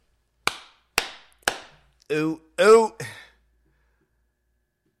Ooh, ooh.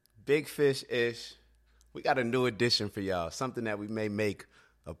 Big Fish-ish. We got a new addition for y'all. Something that we may make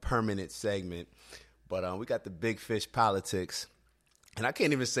a permanent segment. But we got the Big Fish Politics. And I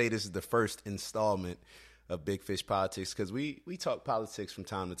can't even say this is the first installment of Big Fish Politics because we talk politics from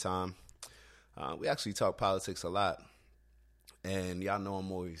time to time. We actually talk politics a lot. And y'all know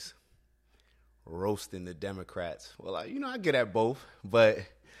I'm always roasting the Democrats. Well, I get at both. But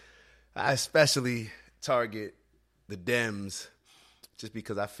I especially target the Dems just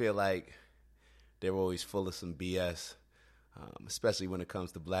because I feel like they're always full of some BS, especially when it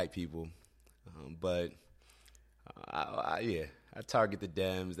comes to black people. I target the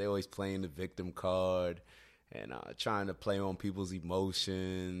Dems. They always playing the victim card and trying to play on people's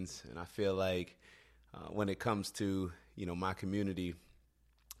emotions. And I feel like when it comes to, my community,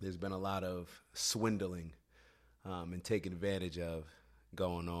 there's been a lot of swindling and taking advantage of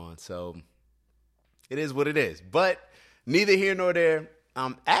going on. So it is what it is. But neither here nor there.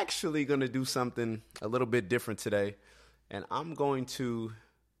 I'm actually going to do something a little bit different today. And I'm going to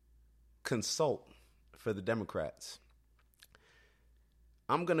consult for the Democrats.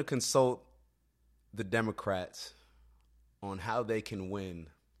 I'm going to consult the Democrats on how they can win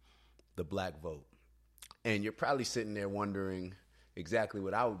the black vote. And you're probably sitting there wondering exactly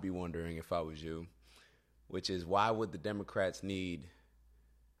what I would be wondering if I was you, which is why would the Democrats need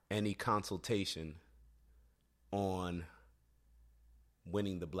any consultation on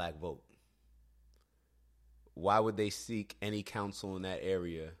winning the black vote? Why would they seek any counsel in that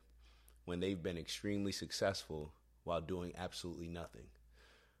area when they've been extremely successful while doing absolutely nothing?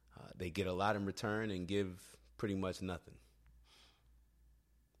 They get a lot in return and give pretty much nothing.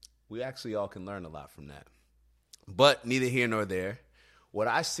 We actually all can learn a lot from that. But neither here nor there. What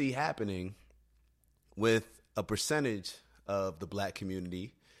I see happening with a percentage of the black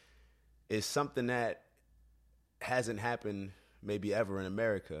community is something that hasn't happened maybe ever in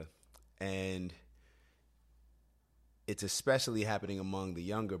America. And it's especially happening among the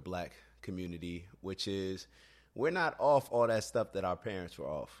younger black community, which is we're not off all that stuff that our parents were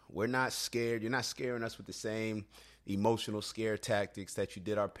off. We're not scared. You're not scaring us with the same emotional scare tactics that you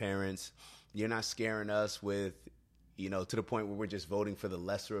did our parents. You're not scaring us with, to the point where we're just voting for the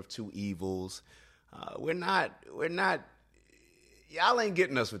lesser of two evils. We're not, y'all ain't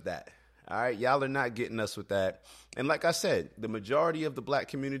getting us with that. All right. Y'all are not getting us with that. And like I said, the majority of the black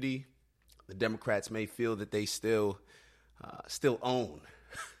community, the Democrats may feel that they still own,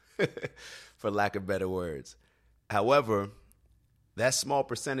 for lack of better words. However, that small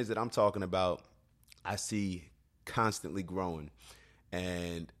percentage that I'm talking about, I see constantly growing.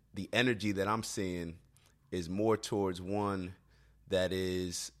 And the energy that I'm seeing is more towards one that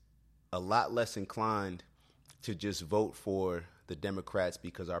is a lot less inclined to just vote for the Democrats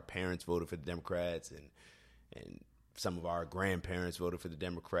because our parents voted for the Democrats and some of our grandparents voted for the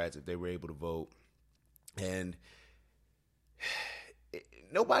Democrats if they were able to vote. And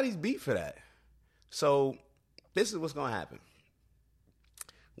nobody's beat for that. So this is what's going to happen.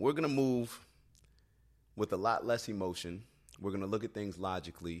 We're going to move with a lot less emotion. We're going to look at things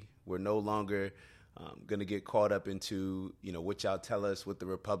logically. We're no longer going to get caught up into, what y'all tell us what the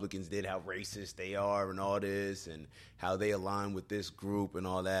Republicans did, how racist they are and all this and how they align with this group and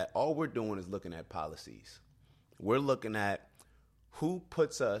all that. All we're doing is looking at policies. We're looking at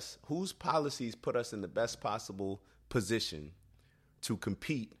whose policies put us in the best possible position to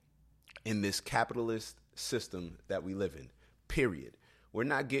compete in this capitalist system that we live in, period. We're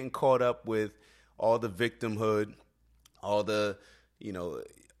not getting caught up with all the victimhood, all the,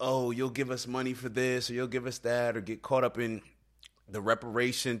 you'll give us money for this or you'll give us that, or get caught up in the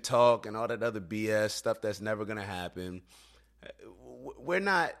reparation talk and all that other BS stuff that's never going to happen. We're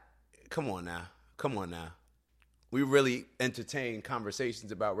not, come on now. We really entertain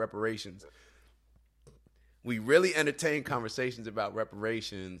conversations about reparations. We really entertain conversations about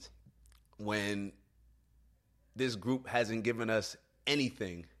reparations when this group hasn't given us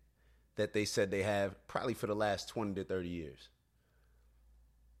anything that they said they have probably for the last 20 to 30 years.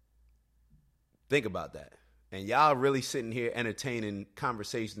 Think about that. And y'all really sitting here entertaining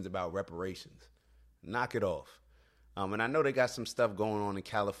conversations about reparations. Knock it off. And I know they got some stuff going on in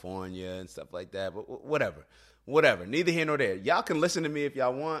California and stuff like that, but whatever. Neither here nor there. Y'all can listen to me if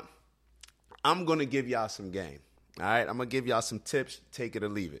y'all want. I'm going to give y'all some game. All right? I'm going to give y'all some tips. Take it or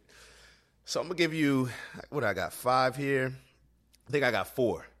leave it. So I'm going to give you, what I got, 5 here? I think I got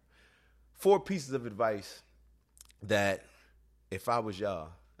 4. 4 pieces of advice that if I was y'all,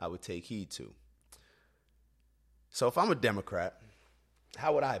 I would take heed to. So if I'm a Democrat,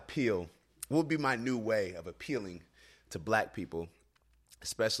 how would I appeal? What would be my new way of appealing to black people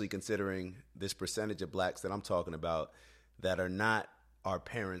especially considering this percentage of blacks that I'm talking about that are not our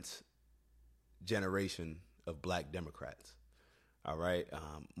parents' generation of black Democrats. All right.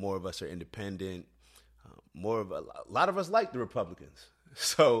 More of us are independent. A lot of us like the Republicans.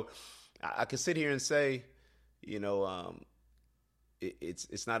 So I can sit here and say,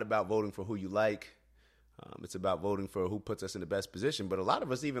 it's not about voting for who you like. It's about voting for who puts us in the best position. But a lot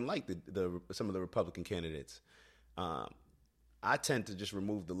of us even like some of the Republican candidates. I tend to just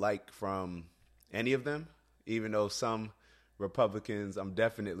remove the like from any of them, even though some Republicans I'm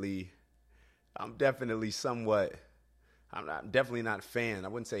definitely somewhat. I'm definitely not fan. I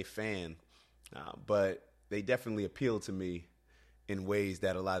wouldn't say fan, but they definitely appeal to me in ways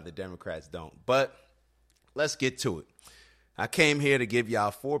that a lot of the Democrats don't. But let's get to it. I came here to give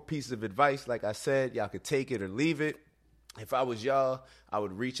y'all 4 pieces of advice. Like I said, y'all could take it or leave it. If I was y'all, I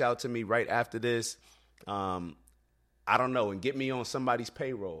would reach out to me right after this. I don't know, and get me on somebody's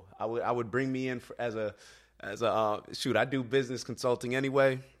payroll. I would bring me in as a I do business consulting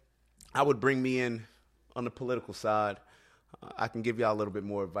anyway. I would bring me in on the political side. I can give y'all a little bit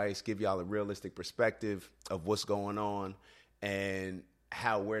more advice, give y'all a realistic perspective of what's going on and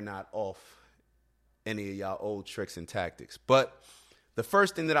how we're not off any of y'all old tricks and tactics. But the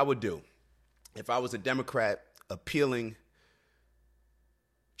first thing that I would do, if I was a Democrat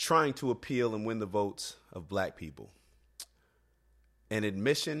trying to appeal and win the votes of black people, an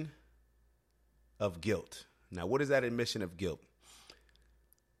admission of guilt. Now, what is that admission of guilt?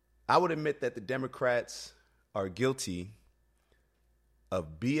 I would admit that the Democrats are guilty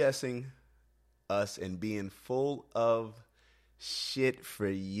of BSing us and being full of shit for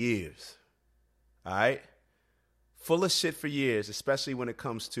years. All right? Full of shit for years, especially when it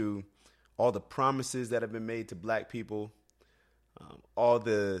comes to all the promises that have been made to black people, all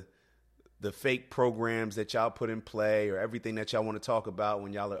the fake programs that y'all put in play, or everything that y'all want to talk about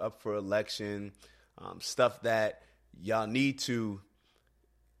when y'all are up for election, stuff that y'all need to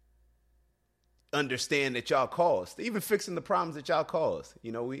understand that y'all caused, even fixing the problems that y'all caused.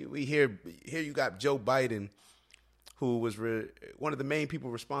 We hear you got Joe Biden, who was one of the main people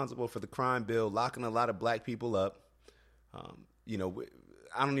responsible for the crime bill, locking a lot of black people up.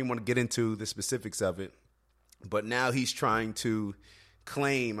 I don't even want to get into the specifics of it, but now he's trying to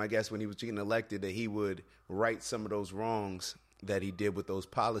claim, I guess, when he was getting elected, that he would right some of those wrongs that he did with those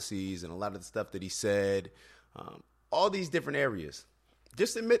policies and a lot of the stuff that he said, all these different areas.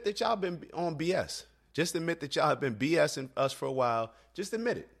 Just admit that y'all been on BS. Just admit that y'all have been BSing us for a while. Just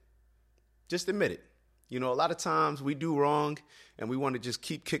admit it. Just admit it. A lot of times we do wrong and we want to just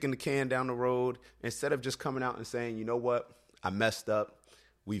keep kicking the can down the road instead of just coming out and saying, you know what, I messed up.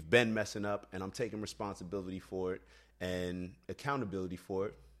 We've been messing up and I'm taking responsibility for it and accountability for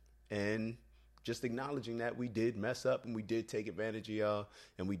it, and just acknowledging that we did mess up and we did take advantage of y'all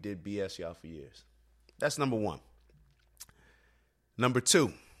and we did BS y'all for years. That's number 1. Number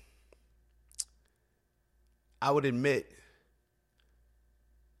 2, I would admit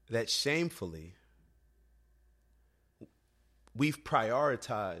that shamefully we've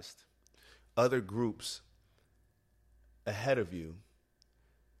prioritized other groups ahead of you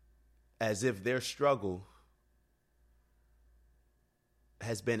as if their struggle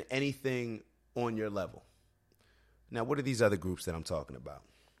has been anything on your level. Now, what are these other groups that I'm talking about?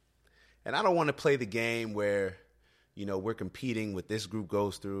 And I don't want to play the game where, we're competing with this group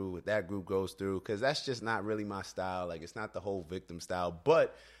goes through, with that group goes through, because that's just not really my style. Like, it's not the whole victim style,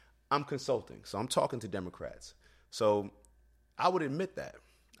 but I'm consulting. So I'm talking to Democrats. So I would admit that.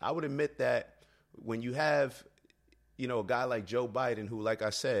 I would admit that when you have, a guy like Joe Biden, who, like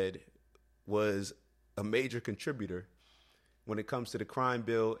I said, was a major contributor when it comes to the crime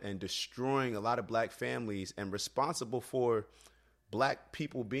bill and destroying a lot of black families and responsible for black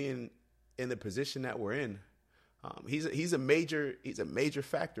people being in the position that we're in. He's a major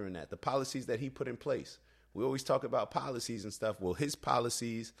factor in that. The policies that he put in place. We always talk about policies and stuff. Well, his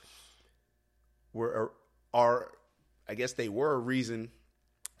policies were a reason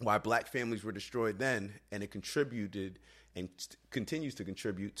why black families were destroyed then, and it contributed and continues to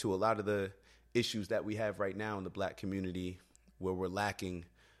contribute to a lot of the issues that we have right now in the black community, where we're lacking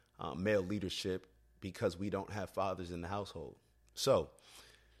male leadership because we don't have fathers in the household. So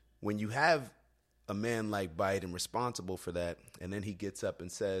when you have a man like Biden responsible for that, and then he gets up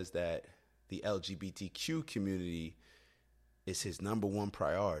and says that the LGBTQ community is his number 1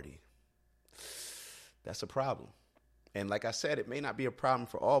 priority, that's a problem. And like I said, it may not be a problem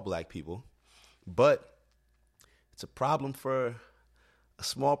for all black people, but it's a problem for a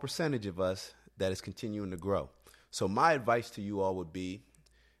small percentage of us that is continuing to grow. So my advice to you all would be,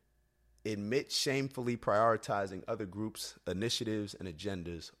 admit shamefully prioritizing other groups' initiatives and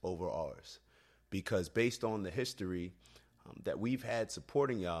agendas over ours. Because based on the history that we've had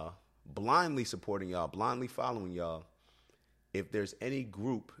supporting y'all, blindly following y'all, if there's any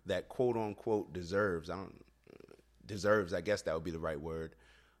group that quote unquote deserves, I guess that would be the right word.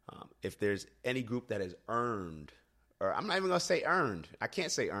 If there's any group that has earned, or I'm not even going to say earned. I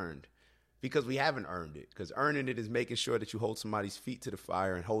can't say earned because we haven't earned it, because earning it is making sure that you hold somebody's feet to the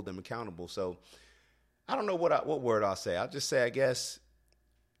fire and hold them accountable. So I don't know what word I'll say. I'll just say, I guess,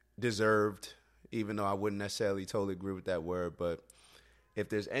 deserved, even though I wouldn't necessarily totally agree with that word. But if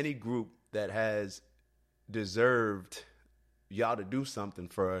there's any group that has deserved y'all to do something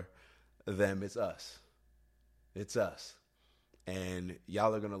for them, it's us. It's us. And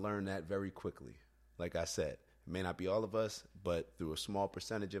y'all are going to learn that very quickly. Like I said, it may not be all of us, but through a small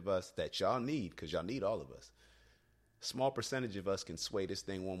percentage of us that y'all need, because y'all need all of us, a small percentage of us can sway this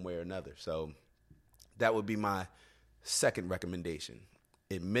thing one way or another. So that would be my second recommendation.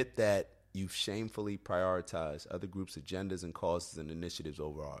 Admit that you shamefully prioritize other groups' agendas and causes and initiatives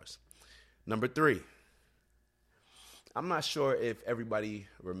over ours. Number 3, I'm not sure if everybody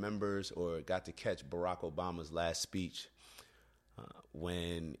remembers or got to catch Barack Obama's last speech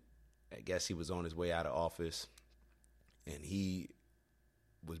when I guess he was on his way out of office, and he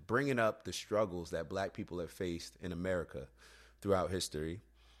was bringing up the struggles that black people have faced in America throughout history.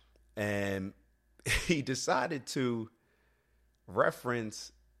 And he decided to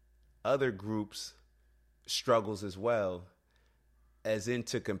reference other groups' struggles as well, as in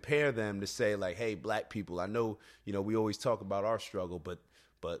to compare them, to say like, hey, black people, I know, we always talk about our struggle, but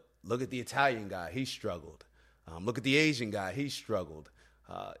look at the Italian guy, he struggled. Look at the Asian guy, he struggled.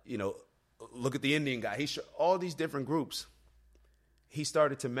 Look at the Indian guy, all these different groups he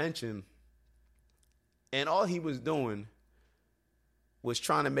started to mention, and all he was doing was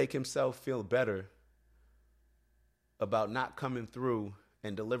trying to make himself feel better about not coming through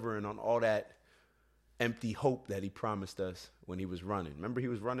and delivering on all that empty hope that he promised us when he was running. Remember, he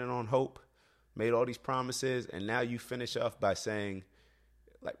was running on hope, made all these promises, and now you finish off by saying,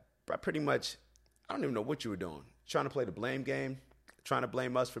 like, pretty much, I don't even know what you were doing. Trying to play the blame game, trying to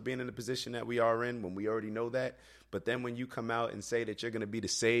blame us for being in the position that we are in when we already know that. But then when you come out and say that you're going to be the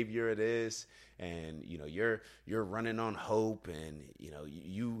savior of this, and you're running on hope, and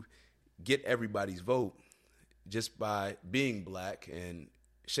you get everybody's vote just by being black, and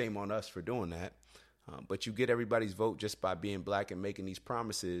shame on us for doing that. But you get everybody's vote just by being black and making these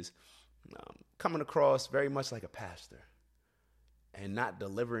promises, coming across very much like a pastor and not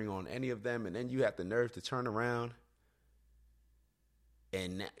delivering on any of them. And then you have the nerve to turn around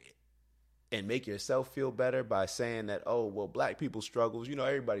and make yourself feel better by saying that, oh, well, black people struggles.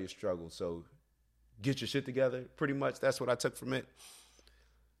 Everybody has struggled. So get your shit together. Pretty much that's what I took from it.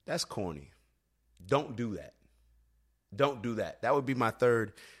 That's corny. Don't do that. Don't do that. That would be my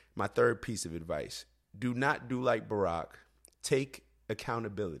third piece of advice. Do not do like Barack. Take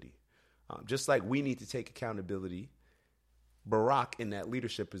accountability. Just like we need to take accountability, Barack in that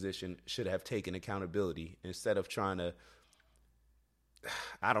leadership position should have taken accountability instead of trying to,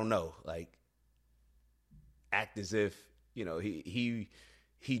 I don't know, like act as if,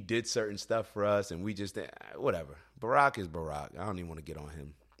 he did certain stuff for us and we just, whatever. Barack is Barack. I don't even want to get on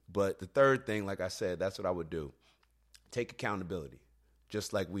him. But the third thing, like I said, that's what I would do. Take accountability,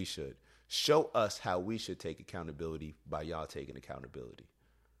 just like we should. Show us how we should take accountability by y'all taking accountability.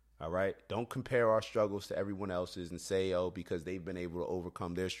 All right? Don't compare our struggles to everyone else's and say, oh, because they've been able to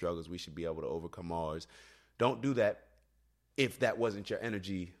overcome their struggles, we should be able to overcome ours. Don't do that if that wasn't your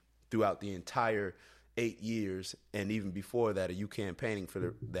energy throughout the entire 8 years and even before that of you campaigning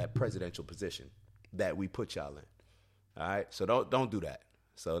for that presidential position that we put y'all in. All right? So don't do that.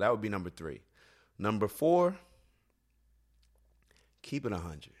 So that would be number 3. Number 4, keep it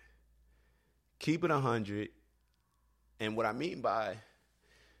 100. Keep it 100. And what I mean by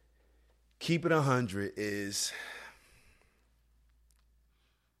keep it 100 is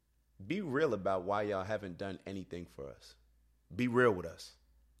be real about why y'all haven't done anything for us. Be real with us.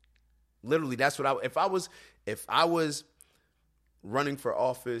 Literally, that's what if I was running for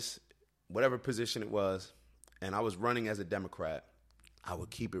office, whatever position it was, and I was running as a Democrat, I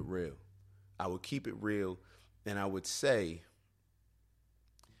would keep it real. I would keep it real, and I would say,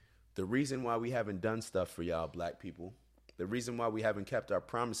 the reason why we haven't done stuff for y'all black people, the reason why we haven't kept our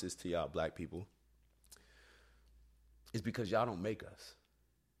promises to y'all black people is because y'all don't make us.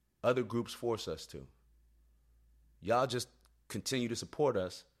 Other groups force us to. Y'all just continue to support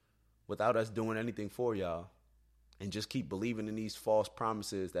us without us doing anything for y'all and just keep believing in these false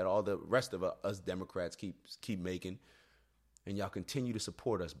promises that all the rest of us Democrats keep making. and y'all continue to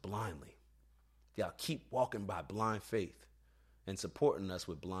support us blindly. Y'all keep walking by blind faith and supporting us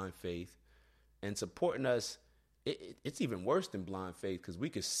with blind faith and supporting us. It's even worse than blind faith because we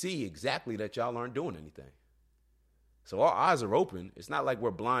could see exactly that y'all aren't doing anything. So our eyes are open. It's not like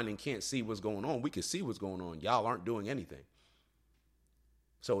we're blind and can't see what's going on. We can see what's going on. Y'all aren't doing anything.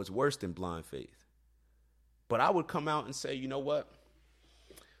 So it's worse than blind faith. But I would come out and say, you know what?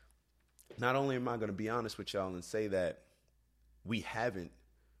 Not only am I going to be honest with y'all and say that we haven't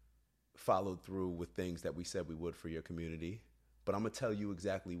followed through with things that we said we would for your community, but I'm going to tell you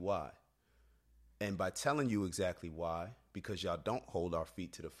exactly why. And by telling you exactly why, because y'all don't hold our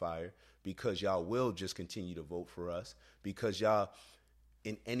feet to the fire, because y'all will just continue to vote for us, because y'all,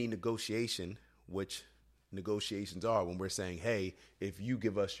 in any negotiation, which negotiations are when we're saying, hey, if you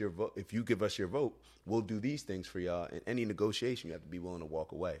give us your vote, we'll do these things for y'all. In any negotiation, you have to be willing to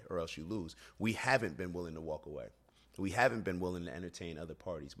walk away or else you lose. We haven't been willing to walk away. We haven't been willing to entertain other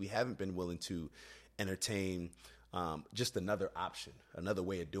parties. We haven't been willing to entertain just another option, another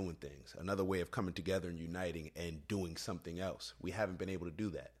way of doing things, another way of coming together and uniting and doing something else. We haven't been able to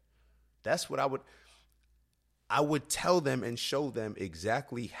do that. That's what I would tell them and show them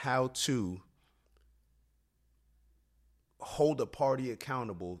exactly how to hold a party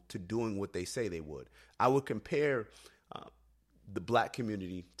accountable to doing what they say they would. I would compare the black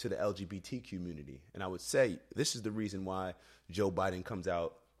community to the LGBT community. And I would say this is the reason why Joe Biden comes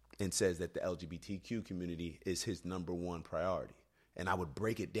out and says that the LGBTQ community is his number one priority. And I would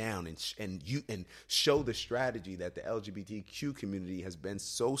break it down and show the strategy that the LGBTQ community has been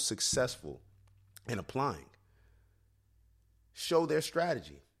so successful in applying. Show their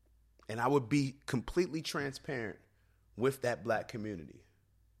strategy. And I would be completely transparent with that black community.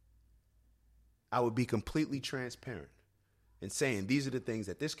 I would be completely transparent in saying these are the things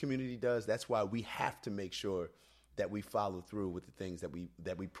that this community does. That's why we have to make sure that we follow through with the things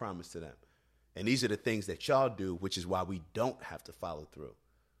that we promise to them. And these are the things that y'all do, which is why we don't have to follow through.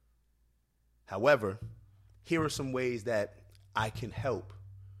 However, here are some ways that I can help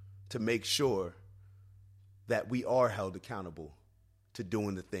to make sure that we are held accountable to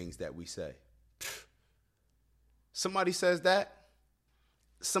doing the things that we say. Somebody says that.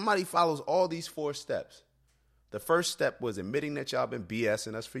 Somebody follows all these 4 steps. The first step was admitting that y'all been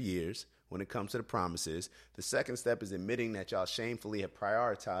BSing us for years when it comes to the promises. The second step is admitting that y'all shamefully have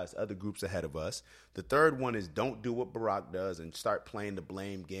prioritized other groups ahead of us. The third one is don't do what Barack does and start playing the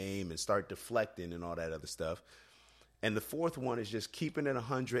blame game and start deflecting and all that other stuff. And the fourth one is just keeping it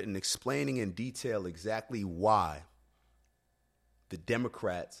 100 and explaining in detail exactly why the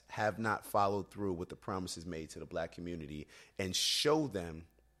Democrats have not followed through with the promises made to the black community and show them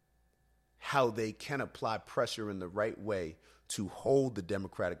how they can apply pressure in the right way to hold the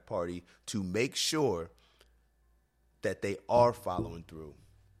Democratic Party to make sure that they are following through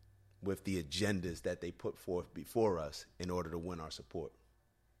with the agendas that they put forth before us in order to win our support.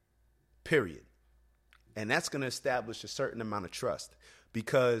 Period. And that's going to establish a certain amount of trust,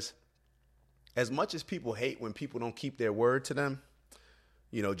 because as much as people hate when people don't keep their word to them,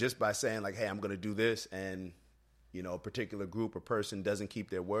 you know, just by saying like, hey, I'm going to do this, and, you know, a particular group or person doesn't keep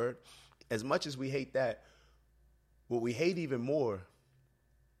their word, as much as we hate that, what we hate even more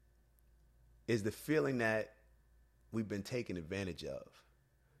is the feeling that we've been taken advantage of,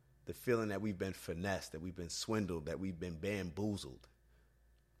 the feeling that we've been finessed, that we've been swindled, that we've been bamboozled.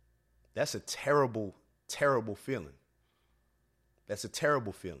 That's a terrible, terrible feeling. That's a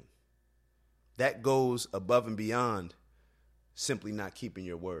terrible feeling. That goes above and beyond simply not keeping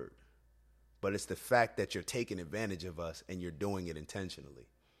your word. But it's the fact that you're taking advantage of us and you're doing it intentionally.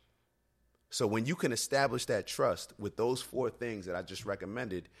 So when you can establish that trust with those 4 things that I just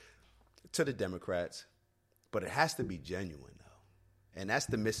recommended to the Democrats, but it has to be genuine, though. And that's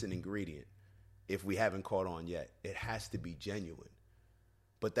the missing ingredient if we haven't caught on yet. It has to be genuine.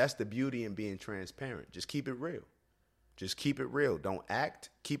 But that's the beauty in being transparent. Just keep it real. Just keep it real. Don't act.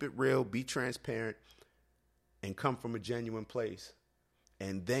 Keep it real. Be transparent and come from a genuine place.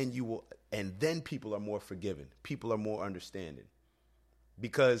 And then people are more forgiving. People are more understanding.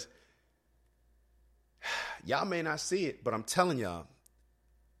 Because y'all may not see it, but I'm telling y'all,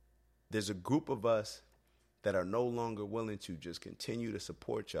 there's a group of us that are no longer willing to just continue to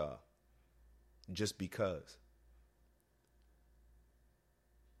support y'all just because.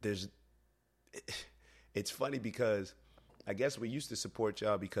 It's funny because I guess we used to support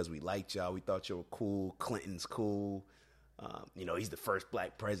y'all because we liked y'all. We thought you were cool. Clinton's cool. You know, he's the first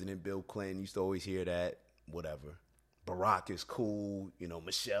black president, Bill Clinton. Used to always hear that. Whatever. Barack is cool. You know,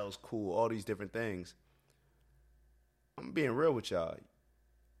 Michelle's cool. All these different things. I'm being real with y'all.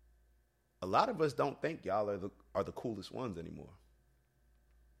 a lot of us don't think y'all are the coolest ones anymore.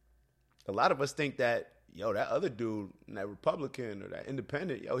 A lot of us think that, yo, that other dude, that Republican or that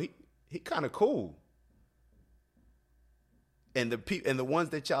independent, yo, he kind of cool. And the ones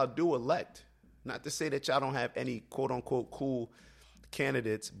that y'all do elect, not to say that y'all don't have any quote unquote cool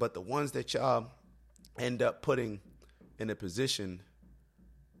candidates, but the ones that y'all end up putting in a position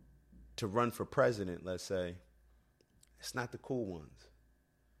to run for president, let's say, it's not the cool ones.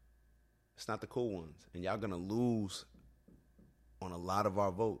 It's not the cool ones. And y'all going to lose on a lot of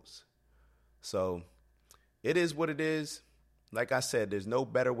our votes. So it is what it is. Like I said, there's no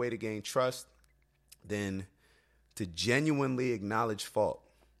better way to gain trust than to genuinely acknowledge fault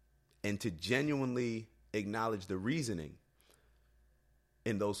and to genuinely acknowledge the reasoning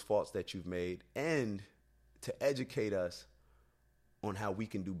in those faults that you've made, and to educate us on how we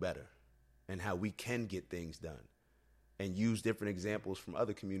can do better and how we can get things done, and use different examples from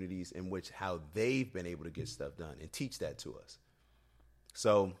other communities in which how they've been able to get stuff done and teach that to us.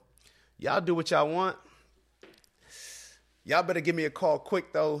 So y'all do what y'all want. Y'all better give me a call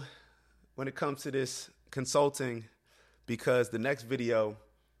quick, though, when it comes to this consulting, because the next video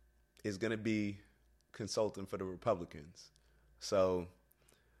is going to be consulting for the Republicans. So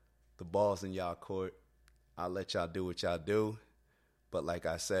the ball's in y'all court. I'll let y'all do what y'all do. But like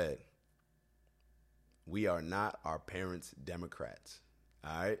I said, we are not our parents' Democrats.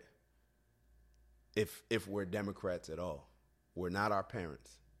 All right? If we're Democrats at all, we're not our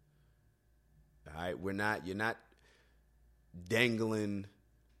parents. All right? You're not dangling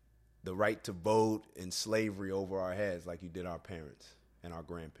the right to vote and slavery over our heads like you did our parents and our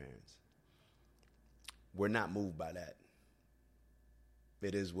grandparents. We're not moved by that.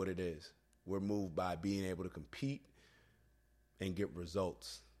 It is what it is. We're moved by being able to compete and get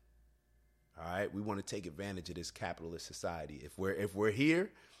results. All right? We want to take advantage of this capitalist society. If we're here,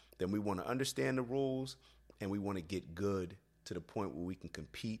 then we want to understand the rules, and we want to get good to the point where we can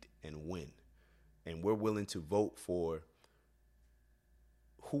compete and win. And we're willing to vote for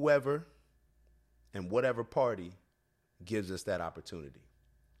whoever and whatever party gives us that opportunity.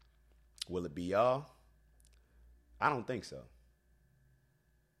 Will it be y'all? I don't think so.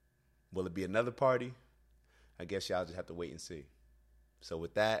 Will it be another party? I guess y'all just have to wait and see. So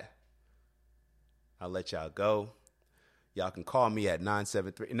with that, I'll let y'all go. Y'all can call me at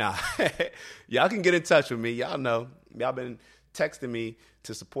 973. Nah, y'all can get in touch with me. Y'all know. Y'all been texting me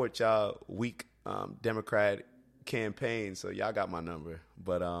to support y'all weak Democrat campaign. So y'all got my number.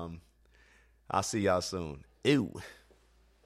 But I'll see y'all soon. Ew.